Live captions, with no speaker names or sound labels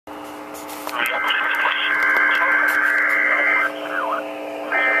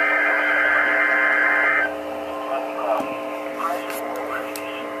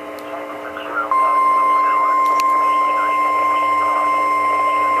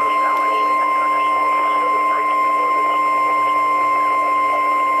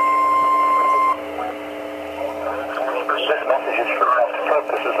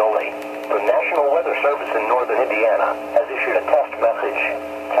Indiana, has issued a test message.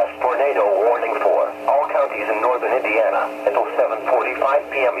 Test tornado warning for all counties in northern Indiana until 7:45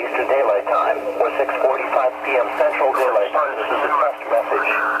 p.m. Eastern Daylight Time or 6:45 p.m. Central Daylight Time. This is a test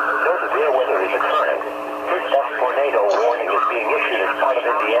message. No severe weather is occurring. This test tornado warning is being issued as part of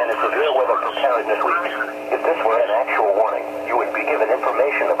Indiana's Severe Weather Preparedness Week. If this were an actual warning, you would be given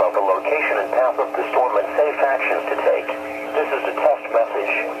information about the location and path of the storm and safe actions to take. This is the test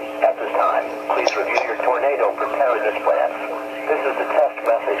message. At this time, please review your tornado preparedness plans. This is the test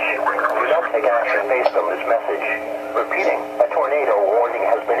message. Do not take action based on this message. Repeating, a tornado warning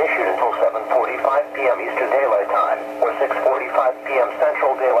has been issued until 7:45 p.m. Eastern Daylight Time or 6:45 p.m.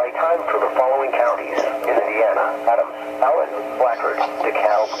 Central Daylight Time for the following counties in Indiana: Adams, Allen, Blackford,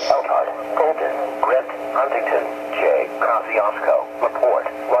 DeKalb, Elkhart, Fulton, Grant, Huntington, Jay, Kosciuszko, LaPorte,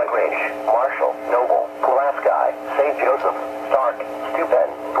 LaGrange, Marshall, Noble, Pulaski, St. Joseph,